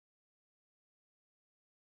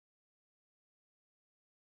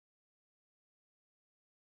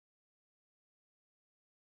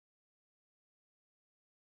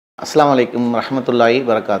அஸ்ஸலாமு அலைக்கும் ரஹ்மத்துல்லாஹி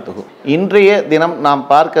வரகாத்துஹு. இன்றைய தினம் நாம்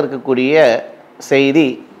பார்க்க இருக்கக்கூடிய செய்தி,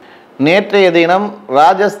 நேற்றைய தினம்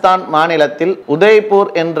ராஜஸ்தான் மாநிலத்தில் உதய்பூர்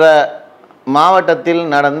என்ற மாவட்டத்தில்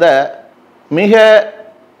நடந்த மிக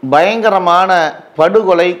பயங்கரமான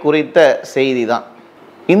படுகொலை குறித்த செய்தி தான்.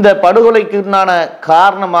 இந்த படுகொலைக்குண்டான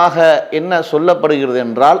காரணமாக என்ன சொல்லப்படுகிறது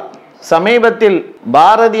என்றால், சமீபத்தில்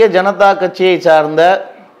பாரதிய ஜனதா கட்சியை சார்ந்த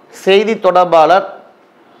செய்தி தொடர்பாளர்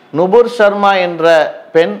நுபுர் சர்மா என்ற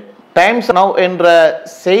பெண் டைம்ஸ் நவ் என்ற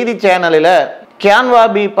செய்தி சேனலில்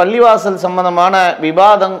கியான்வாபி பள்ளிவாசல் சம்பந்தமான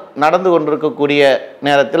விவாதம் நடந்து கொண்டிருக்கக்கூடிய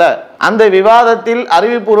நேரத்தில் அந்த விவாதத்தில்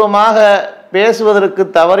அறிவுபூர்வமாக பேசுவதற்கு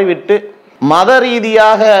தவறிவிட்டு மத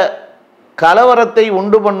ரீதியாக கலவரத்தை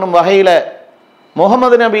உண்டு பண்ணும் வகையில்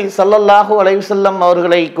முகமது நபி ஸல்லல்லாஹு அலைஹி வஸல்லம்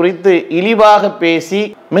அவர்களை குறித்து இழிவாக பேசி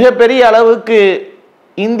மிகப்பெரிய அளவுக்கு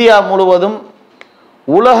இந்தியா முழுவதும்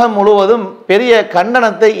உலகம் முழுவதும் பெரிய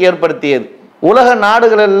கண்டனத்தை ஏற்படுத்தியது. உலக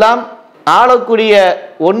நாடுகளெல்லாம் ஆளக்கூடிய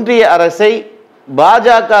ஒன்றிய அரசை,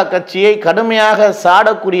 பாஜக கட்சியை கடுமையாக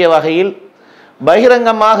சாடக்கூடிய வகையில்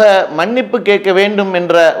பகிரங்கமாக மன்னிப்பு கேட்க வேண்டும்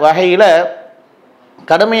என்ற வகையில்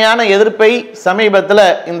கடுமையான எதிர்ப்பை சமீபத்தில்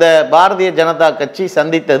இந்த பாரதிய ஜனதா கட்சி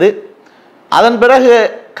சந்தித்தது. அதன் பிறகு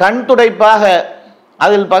கண் துடைப்பாக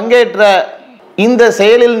அதில் பங்கேற்ற இந்த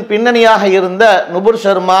செயலில் பின்னணியாக இருந்த நுபுர்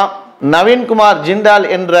சர்மா, நவீன்குமார் ஜிண்டால்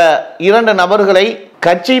என்ற இரண்டு நபர்களை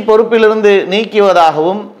கட்சி பொறுப்பிலிருந்து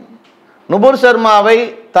நீக்குவதாகவும் நுபுர் சர்மாவை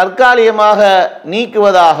தற்காலிகமாக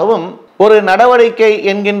நீக்குவதாகவும் ஒரு நடவடிக்கை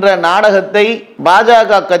என்கின்ற நாடகத்தை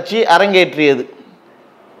பாஜக கட்சி அரங்கேற்றியது.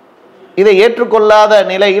 இதை ஏற்றுக்கொள்ளாத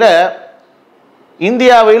நிலையில்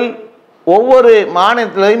இந்தியாவில் ஒவ்வொரு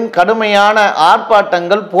மாநிலத்திலும் கடுமையான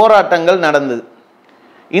ஆர்ப்பாட்டங்கள், போராட்டங்கள் நடந்தது.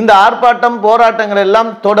 இந்த ஆர்ப்பாட்டம், போராட்டங்கள்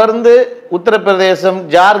எல்லாம் தொடர்ந்து உத்தரப்பிரதேசம்,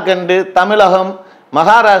 ஜார்க்கண்டு, தமிழகம்,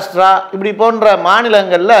 மகாராஷ்டிரா இப்படி போன்ற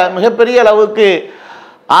மாநிலங்களில் மிகப்பெரிய அளவுக்கு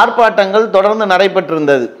ஆர்ப்பாட்டங்கள் தொடர்ந்து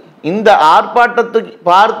நடைபெற்றிருந்தது. இந்த ஆர்ப்பாட்டத்தை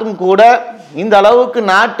பார்த்தும் கூட இந்த அளவுக்கு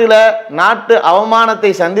நாட்டு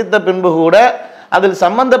அவமானத்தை சந்தித்த பின்பு கூட அதில்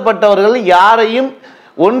சம்பந்தப்பட்டவர்கள் யாரையும்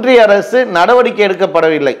ஒன்றிய அரசு நடவடிக்கை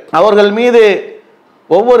எடுக்கப்படவில்லை. அவர்கள் மீது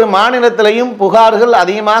ஒவ்வொரு மாநிலத்திலையும் புகார்கள்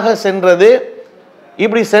அதிகமாக சென்றது.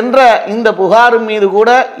 இப்படி சென்ற இந்த புகார் மீது கூட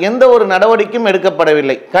எந்த ஒரு நடவடிக்கையும்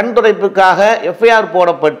எடுக்கப்படவில்லை. கண் துடைப்புக்காக எஃப்ஐஆர்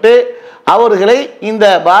போடப்பட்டு அவர்களை இந்த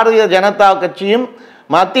பாரதிய ஜனதா கட்சியும்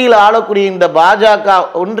மத்தியில் ஆளக்கூடிய இந்த பாஜக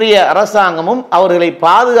ஒன்றிய அரசாங்கமும் அவர்களை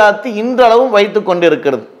பாதுகாத்து இன்றளவும் வைத்து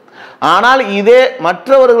கொண்டிருக்கிறது. ஆனால் இதே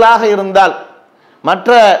மற்றவர்களாக இருந்தால்,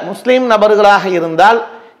 மற்ற முஸ்லீம் நபர்களாக இருந்தால்,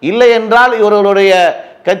 இல்லை என்றால் இவர்களுடைய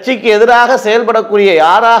கட்சிக்கு எதிராக செயல்படக்கூடிய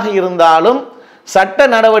யாராக இருந்தாலும் சட்ட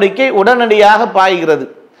நடவடிக்கை உடனடியாக பாய்கிறது.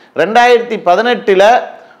 2018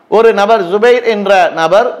 ஒரு நபர், ஜுபைர் என்ற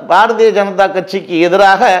நபர், பாரதிய ஜனதா கட்சிக்கு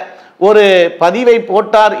எதிராக ஒரு பதிவை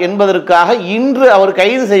போட்டார் என்பதற்காக இன்று அவர்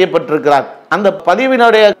கைது செய்யப்பட்டிருக்கிறார். அந்த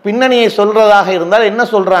பதிவினுடைய பின்னணியை சொல்றதாக இருந்தால் என்ன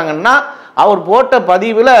சொல்றாங்கன்னா, அவர் போட்ட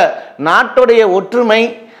பதிவில் நாட்டுடைய ஒற்றுமை,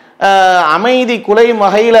 அமைதி குலையும்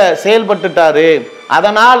வகையில் செயல்பட்டுட்டாரு,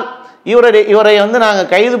 அதனால் இவரை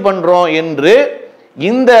நாங்கள் கைது பண்றோம் என்று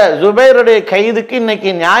இந்த ஜுபைருடைய கைதுக்கு இன்னைக்கு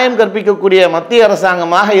நியாயம் கற்பிக்கக்கூடிய மத்திய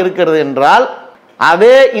அரசாங்கமாக இருக்கிறது என்றால்,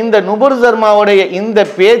 அதே இந்த நுபுர் சர்மாவுடைய இந்த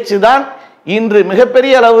பேச்சு தான் இன்று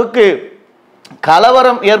மிகப்பெரிய அளவுக்கு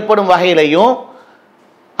கலவரம் ஏற்படும் வகையிலையும்,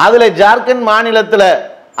 அதில் ஜார்க்கண்ட் மாநிலத்தில்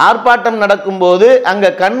ஆர்ப்பாட்டம் நடக்கும்போது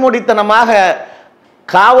அங்கே கண்மூடித்தனமாக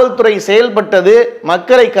காவல்துறை செயல்பட்டது,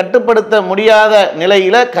 மக்களை கட்டுப்படுத்த முடியாத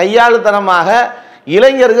நிலையில் கையாளுத்தனமாக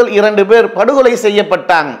இளைஞர்கள் 2 பேர் படுகொலை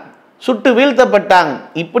செய்யப்பட்டாங்க, சுட்டு வீழ்த்தப்பட்டாங்க.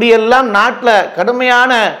 இப்படியெல்லாம் நாட்டில்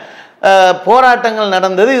கடுமையான போராட்டங்கள்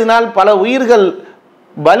நடந்தது. இதனால் பல உயிர்கள்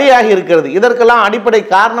பலியாகி இருக்கிறது. இதற்கெல்லாம் அடிப்படை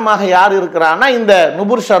காரணமாக யார் இருக்கிறான்னா இந்த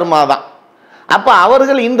நுபுர் சர்மா தான். அப்போ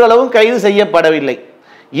அவர்கள் இன்றளவும் கைது செய்யப்படவில்லை.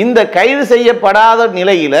 இந்த கைது செய்யப்படாத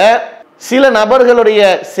நிலையில் சில நபர்களுடைய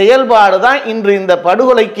செயல்பாடு தான் இன்று இந்த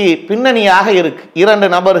படுகொலைக்கு பின்னணியாக இருக்கு. 2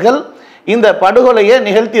 நபர்கள் இந்த படுகொலையை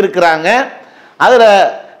நிகழ்த்தி இருக்கிறாங்க. அதில்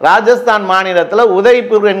ராஜஸ்தான் மாநிலத்தில்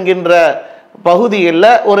உதய்பூர் என்கின்ற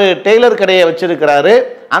பகுதியில் ஒரு டெய்லர் கடையை வச்சிருக்கிறாரு.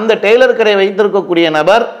 அந்த டெய்லர் கடையை வைத்திருக்கக்கூடிய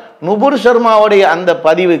நபர் நுபுர் சர்மாவுடைய அந்த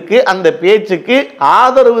பதிவுக்கு, அந்த பேச்சுக்கு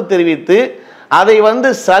ஆதரவு தெரிவித்து அதை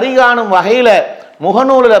சரிகாணும் வகையில்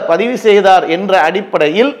முகநூலில் பதிவு செய்தார் என்ற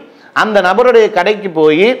அடிப்படையில் அந்த நபருடைய கடைக்கு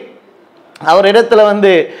போய் அவரிடத்துல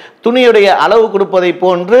துணியுடைய அளவு கொடுப்பதை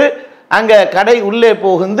போன்று அங்கே கடை உள்ளே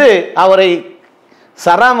புகுந்து அவரை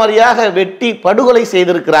சராமரியாக வெட்டி படுகொலை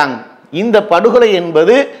செய்திருக்கிறாங்க. இந்த படுகொலை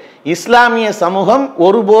என்பது இஸ்லாமிய சமூகம்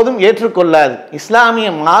ஒருபோதும் ஏற்றுக்கொள்ளாது. இஸ்லாமிய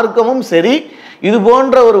மார்க்கமும் சரி இது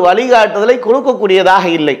போன்ற ஒரு வழிகாட்டுதலை கொடுக்கக்கூடியதாக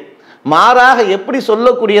இல்லை. மாறாக எப்படி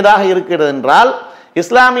சொல்லக்கூடியதாக இருக்கிறது என்றால்,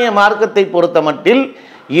 இஸ்லாமிய மார்க்கத்தை பொறுத்த மட்டில்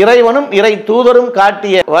இறைவனும் இறை தூதரும்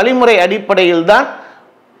காட்டிய வழிமுறை அடிப்படையில் தான்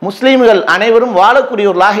முஸ்லிம்கள் அனைவரும்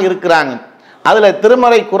வாழக்கூடியவர்களாக இருக்கிறாங்க. அதில்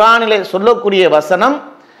திருமறை குர்ஆனிலே சொல்லக்கூடிய வசனம்,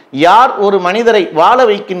 யார் ஒரு மனிதரை வாழ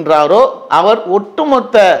வைக்கின்றாரோ அவர்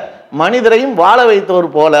ஒட்டுமொத்த மனிதரையும் வாழ வைத்தவர்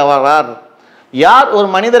போல ஆவார். யார் ஒரு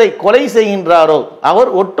மனிதரை கொலை செய்கின்றாரோ அவர்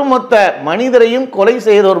ஒட்டுமொத்த மனிதரையும் கொலை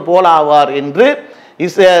செய்தவர் போல ஆவார் என்று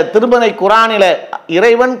திருமறை குர்ஆனில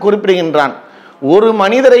இறைவன் குறிப்பிடுகின்றான். ஒரு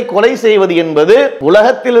மனிதரை கொலை செய்வது என்பது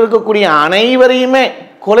உலகத்தில் இருக்கக்கூடிய அனைவரையுமே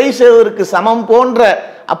கொலை செய்வதற்கு சமம் போன்ற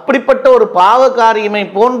அப்படிப்பட்ட ஒரு பாவ காரியமை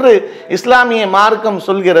போன்று இஸ்லாமிய மார்க்கம்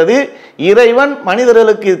சொல்கிறது. இறைவன்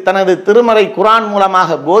மனிதர்களுக்கு தனது திருமறை குர்ஆன்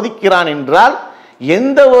மூலமாக போதிக்கிறான் என்றால்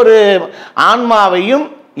எந்த ஒரு ஆன்மாவையும்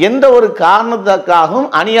எந்த ஒரு காரணத்துக்காகவும்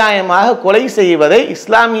அநியாயமாக கொலை செய்வதை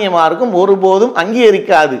இஸ்லாமிய மார்க்கம் ஒருபோதும்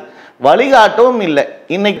அங்கீகரிக்காது, வழிகாட்டவும் இல்லை.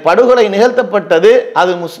 இன்னைக்கு படுகொலை நிகழ்த்தப்பட்டது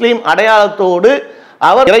அது முஸ்லீம் அடையாளத்தோடு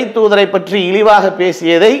அவர் இறை தூதரை பற்றி இழிவாக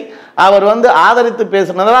பேசியதை அவர் ஆதரித்து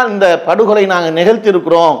பேசினதால் இந்த படுகொலை நாங்கள்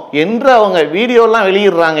நிகழ்த்தியிருக்கிறோம் என்று அவங்க வீடியோலாம்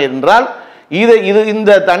வெளியிடுறாங்க என்றால்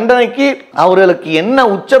இந்த தண்டனைக்கு அவர்களுக்கு என்ன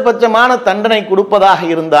உச்சபட்சமான தண்டனை கொடுப்பதாக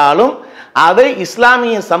இருந்தாலும் அதை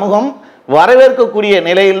இஸ்லாமிய சமூகம் வரவேற்கக்கூடிய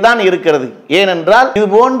நிலையில்தான் இருக்கிறது. ஏனென்றால் இது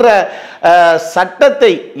போன்ற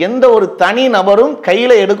சட்டத்தை எந்த ஒரு தனி நபரும்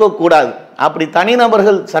கையில் எடுக்கக்கூடாது. அப்படி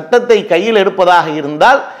தனிநபர்கள் சட்டத்தை கையில் எடுப்பதாக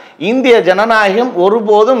இருந்தால் இந்திய ஜனநாயகம்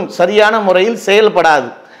ஒருபோதும் சரியான முறையில் செயல்படாது.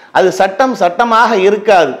 அது சட்டமாக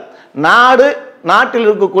இருக்காது. நாட்டில்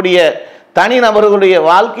இருக்கக்கூடிய தனிநபர்களுடைய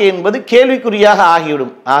வாழ்க்கை என்பது கேள்விக்குறியாக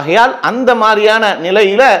ஆகிவிடும். ஆகையால் அந்த மாதிரியான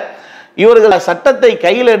நிலையில இவர்கள் சட்டத்தை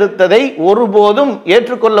கையில் எடுத்ததை ஒருபோதும்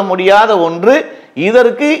ஏற்றுக்கொள்ள முடியாத ஒன்று.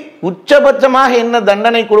 இதற்கு உச்சபட்சமாக என்ன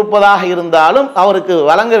தண்டனை கொடுப்பதாக இருந்தாலும் அவருக்கு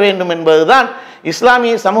வழங்க வேண்டும் என்பதுதான்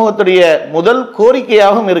இஸ்லாமிய சமூகத்துடைய முதல்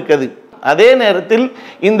கோரிக்கையாகவும் இருக்குது. அதே நேரத்தில்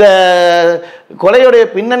இந்த கொலையுடைய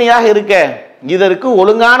பின்னணியாக இருக்க இதற்கு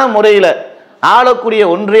ஒழுங்கான முறையில் ஆளக்கூடிய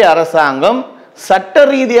ஒன்றிய அரசாங்கம் சட்ட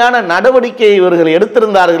ரீதியான நடவடிக்கையை இவர்கள்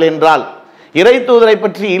எடுத்திருந்தார்கள் என்றால், இறை தூதரை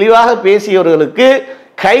பற்றி இழிவாக பேசியவர்களுக்கு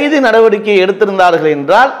கைது நடவடிக்கை எடுத்திருந்தார்கள்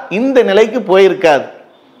என்றால் இந்த நிலைக்கு போயிருக்காது.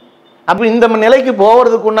 அப்ப இந்த நிலைக்கு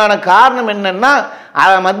போவதற்கு உண்டான காரணம் என்னன்னா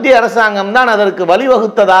மத்திய அரசாங்கம் தான் அதற்கு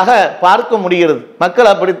வழிவகுத்ததாக பார்க்க முடிகிறது.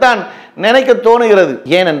 மக்கள் அப்படித்தான் நினைக்க தோணுகிறது.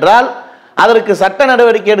 ஏனென்றால் அதற்கு சட்ட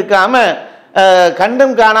நடவடிக்கை எடுக்காம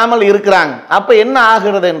கண்டும் காணாமல் இருக்கிறாங்க. அப்ப என்ன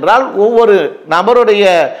ஆகிறது என்றால் ஒவ்வொரு நபருடைய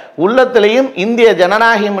உள்ளத்திலையும் இந்திய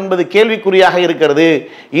ஜனநாயகம் என்பது கேள்விக்குறியாக இருக்கிறது.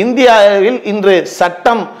 இந்தியாவில் இன்று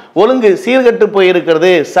சட்டம் ஒழுங்கு சீர்கெட்டு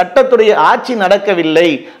போயிருக்கிறது, சட்டத்துடைய ஆட்சி நடக்கவில்லை.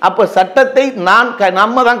 அப்ப சட்டத்தை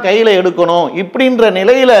நம்ம தான் கையில எடுக்கணும் இப்படின்ற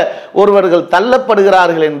நிலையில ஒருவர்கள்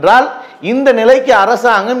தள்ளப்படுகிறார்கள் என்றால் இந்த நிலைக்கு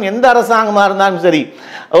அரசாங்கம் எந்த அரசாங்கமாக இருந்தாலும் சரி,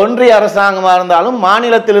 ஒன்றிய அரசாங்கமாக இருந்தாலும்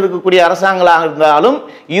மாநிலத்தில் இருக்கக்கூடிய அரசாங்கங்களாக இருந்தாலும்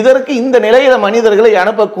இதற்கு இந்த நிலையில மனிதர்களை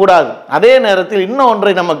அனுப்பக்கூடாது. அதே நேரத்தில் இன்னும்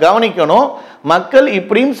ஒன்றை நம்ம கவனிக்கணும், மக்கள்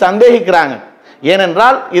இப்படியும் சந்தேகிக்கிறாங்க.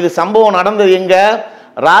 ஏனென்றால் இது சம்பவம் நடந்தது எங்க?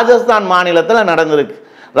 ராஜஸ்தான் மாநிலத்தில் நடந்திருக்கு.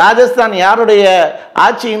 ராஜஸ்தான் யாருடைய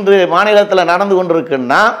ஆட்சி இன்று மாநிலத்தில் நடந்து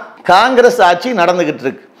கொண்டிருக்குன்னா காங்கிரஸ் ஆட்சி நடந்துகிட்டு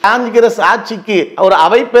இருக்கு. காங்கிரஸ் ஆட்சிக்கு ஒரு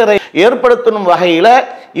அவைப்பேரை ஏற்படுத்தும் வகையில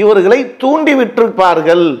இவர்களை தூண்டி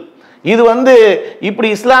விட்டிருப்பார்கள். இது இப்படி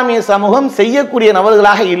இஸ்லாமிய சமூகம் செய்யக்கூடிய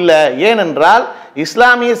நபர்களாக இல்லை. ஏனென்றால்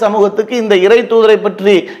இஸ்லாமிய சமூகத்துக்கு இந்த இறை தூதரை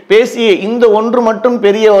பற்றி பேசிய இந்த ஒன்று மட்டும்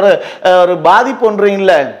பெரிய ஒரு பாதிப்பு ஒன்று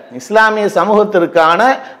இல்லை. இஸ்லாமிய சமூகத்திற்கான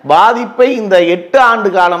பாதிப்பை இந்த 8 ஆண்டு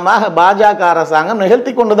காலமாக பாஜக அரசாங்கம்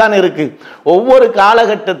நிகழ்த்தி கொண்டுதான் இருக்கு. ஒவ்வொரு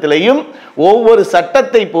காலகட்டத்திலையும் ஒவ்வொரு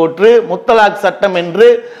சட்டத்தை போட்டு முத்தலாக் சட்டம் என்று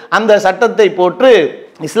அந்த சட்டத்தை போட்டு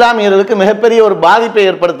இஸ்லாமியர்களுக்கு மிகப்பெரிய ஒரு பாதிப்பை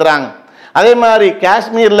ஏற்படுத்துறாங்க. அதே மாதிரி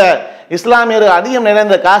காஷ்மீர்ல இஸ்லாமியர்கள் அதிகம்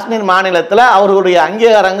நிறைந்த காஷ்மீர் மாநிலத்தில் அவர்களுடைய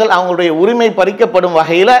அங்கீகாரங்கள் அவங்களுடைய உரிமை பறிக்கப்படும்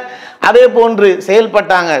வகையில் அதே போன்று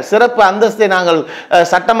செயல்பட்டாங்க. சிறப்பு அந்தஸ்தை நாங்கள்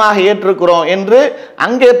சட்டமாக ஏற்றுக்கிறோம் என்று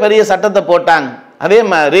அங்கே பெரிய சட்டத்தை போட்டாங்க. அதே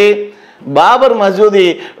மாதிரி பாபர் மசூதி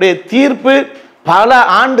தீர்ப்பு பல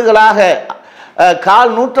ஆண்டுகளாக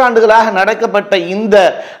கால் நூற்றாண்டுகளாக நடக்கப்பட்ட இந்த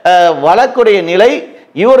வழக்குடைய நிலை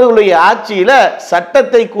இவர்களுடைய ஆட்சியில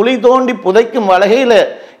சட்டத்தை குழி தோண்டி புதைக்கும் வகையில்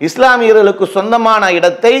இஸ்லாமியர்களுக்கு சொந்தமான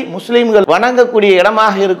இடத்தை முஸ்லிம்கள் வணங்கக்கூடிய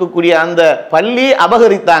இடமாக இருக்கக்கூடிய அந்த பள்ளி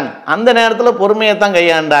அபகரித்தாங்க. அந்த நேரத்தில் பொறுமையைத்தான்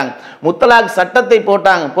கையாண்டாங்க. முத்தலாக் சட்டத்தை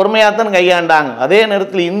போட்டாங்க, பொறுமையாத்தான் கையாண்டாங்க. அதே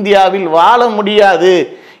நேரத்தில் இந்தியாவில் வாழ முடியாது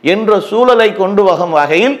என்ற சூழலை கொண்டு வரும்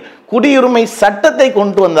வகையில் குடியுரிமை சட்டத்தை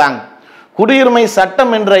கொண்டு வந்தாங்க. குடியுரிமை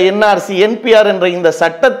சட்டம் என்ற என்ஆர்சி என்பிஆர் என்ற இந்த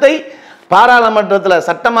சட்டத்தை பாராளுமன்றத்தில்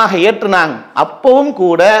சட்டமாக ஏற்றினாங்க. அப்பவும்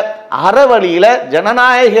கூட அறவழியில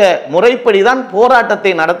ஜனநாயக முறைப்படிதான்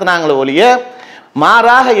போராட்டத்தை நடத்தினாங்களே ஒழிய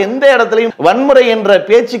மாறாக எந்த இடத்துலையும் வன்முறை என்ற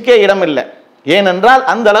பேச்சுக்கே இடமில்லை. ஏனென்றால்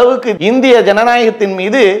அந்த அளவுக்கு இந்திய ஜனநாயகத்தின்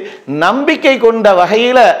மீது நம்பிக்கை கொண்ட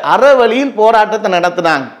வகையில அறவழியில் போராட்டத்தை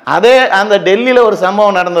நடத்தினாங்க. அதே அந்த டெல்லியில ஒரு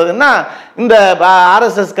சம்பவம் நடந்ததுன்னா இந்த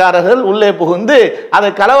ஆர்எஸ்எஸ் காரர்கள் உள்ளே புகுந்து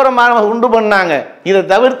அதை கலவரமாக உண்டு பண்ணாங்க. இதை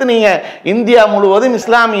தவிர்த்து நீங்க இந்தியா முழுவதும்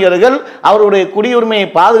இஸ்லாமியர்கள் அவருடைய குடியுரிமையை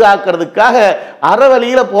பாதுகாக்கிறதுக்காக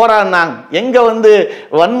அறவழியில போராடினாங்க. எங்க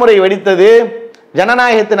வன்முறை வெடித்தது?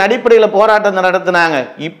 ஜனநாயகத்தின் அடிப்படையில் போராட்டத்தை நடத்தினாங்க.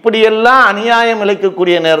 இப்படியெல்லாம் அநியாயம்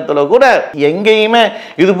இழைக்கக்கூடிய நேரத்தில் கூட எங்கேயுமே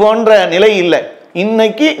இது போன்ற நிலை இல்லை.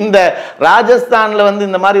 இன்னைக்கு இந்த ராஜஸ்தான்ல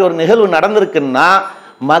இந்த மாதிரி ஒரு நிகழ்வு நடந்திருக்குன்னா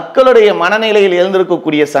மக்களுடைய மனநிலையில்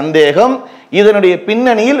எழுந்திருக்கக்கூடிய சந்தேகம், இதனுடைய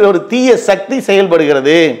பின்னணியில் ஒரு தீய சக்தி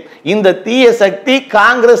செயல்படுகிறது. இந்த தீய சக்தி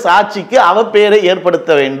காங்கிரஸ் ஆட்சிக்கு அவப்பெயரை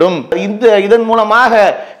ஏற்படுத்த வேண்டும். இதன் மூலமாக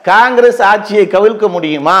காங்கிரஸ் ஆட்சியை கவிழ்க்க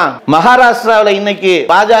முடியுமா? மகாராஷ்டிராவில் இன்னைக்கு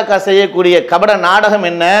பாஜக செய்யக்கூடிய கபட நாடகம்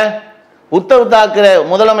என்ன? உத்தவ் தாக்கரே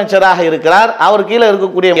முதலமைச்சராக இருக்கிறார். அவர் கீழே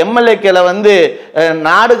இருக்கக்கூடிய எம்எல்ஏக்களை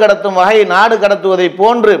நாடு கடத்தும் வகை நாடு கடத்துவதை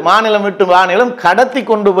போன்று மாநிலம் விட்டு மாநிலம் கடத்தி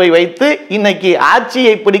கொண்டு போய் வைத்து இன்னைக்கு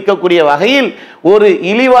ஆட்சியை பிடிக்கக்கூடிய வகையில் ஒரு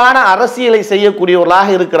இழிவான அரசியலை செய்யக்கூடியவர்களாக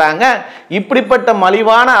இருக்கிறாங்க. இப்படிப்பட்ட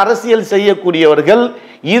மலிவான அரசியல் செய்யக்கூடியவர்கள்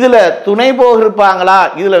இதுல துணை போகிருப்பாங்களா,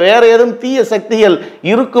 இதுல வேற ஏதும் தீய சக்திகள்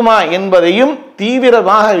இருக்குமா என்பதையும்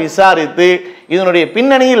தீவிரமாக விசாரித்து இதனுடைய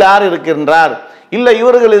பின்னணியில் யார் இருக்கின்றார், இல்லை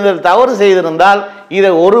இவர்கள் இதில் தவறு செய்திருந்தால் இதை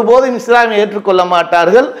ஒருபோதும் இஸ்லாமிய ஏற்றுக்கொள்ள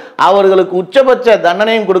மாட்டார்கள். அவர்களுக்கு உச்சபட்ச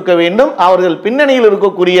தண்டனையும் கொடுக்க வேண்டும். அவர்கள் பின்னணியில்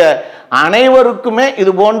இருக்கக்கூடிய அனைவருக்குமே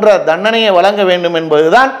இது போன்ற தண்டனையை வழங்க வேண்டும்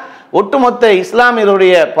என்பதுதான் ஒட்டுமொத்த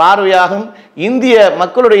இஸ்லாமியருடைய பார்வையாகவும் இந்திய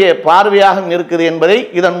மக்களுடைய பார்வையாகவும் இருக்குது என்பதை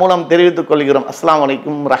இதன் மூலம் தெரிவித்துக் கொள்கிறோம். அஸ்ஸலாமு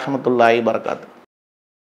அலைக்கும் வரஹ்மத்துல்லாஹி வபரகாத்துஹு.